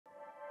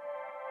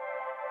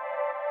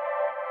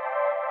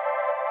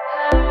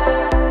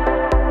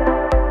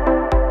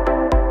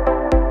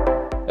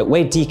At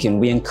Wade Deacon,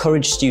 we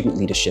encourage student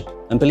leadership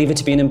and believe it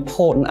to be an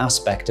important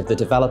aspect of the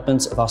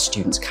development of our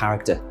students'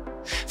 character.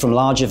 From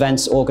large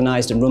events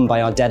organised and run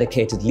by our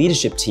dedicated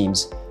leadership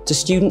teams to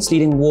students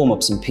leading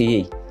warm-ups in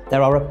PE,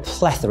 there are a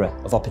plethora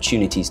of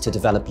opportunities to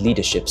develop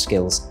leadership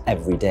skills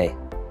every day.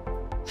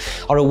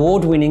 Our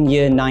award-winning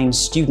Year 9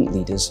 student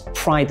leaders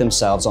pride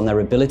themselves on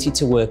their ability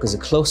to work as a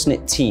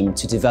close-knit team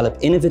to develop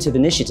innovative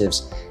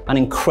initiatives and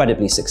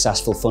incredibly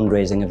successful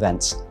fundraising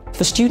events.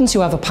 For students who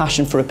have a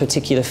passion for a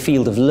particular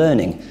field of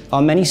learning,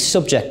 our many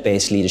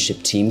subject-based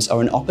leadership teams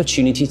are an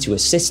opportunity to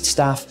assist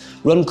staff,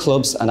 run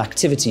clubs and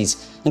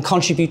activities, and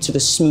contribute to the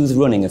smooth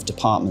running of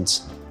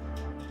departments.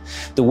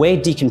 The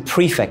Wade Deacon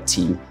Prefect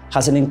team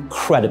has an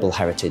incredible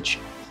heritage.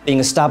 Being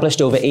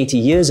established over 80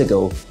 years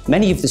ago,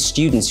 many of the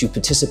students who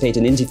participate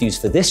in interviews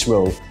for this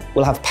role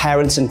will have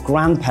parents and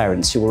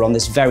grandparents who were on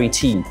this very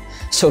team.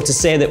 So to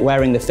say that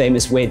wearing the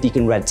famous Wade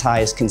Deacon red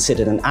tie is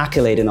considered an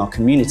accolade in our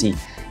community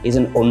is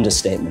an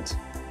understatement.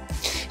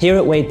 Here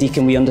at Wade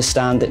Deacon, we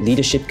understand that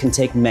leadership can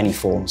take many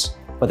forms.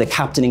 Whether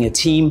captaining a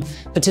team,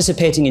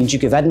 participating in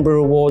Duke of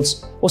Edinburgh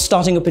Awards, or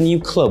starting up a new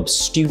club,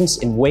 students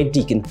in Wade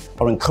Deacon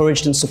are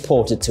encouraged and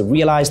supported to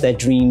realise their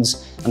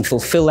dreams and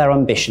fulfil their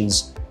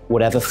ambitions,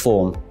 whatever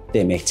form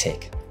they may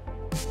take.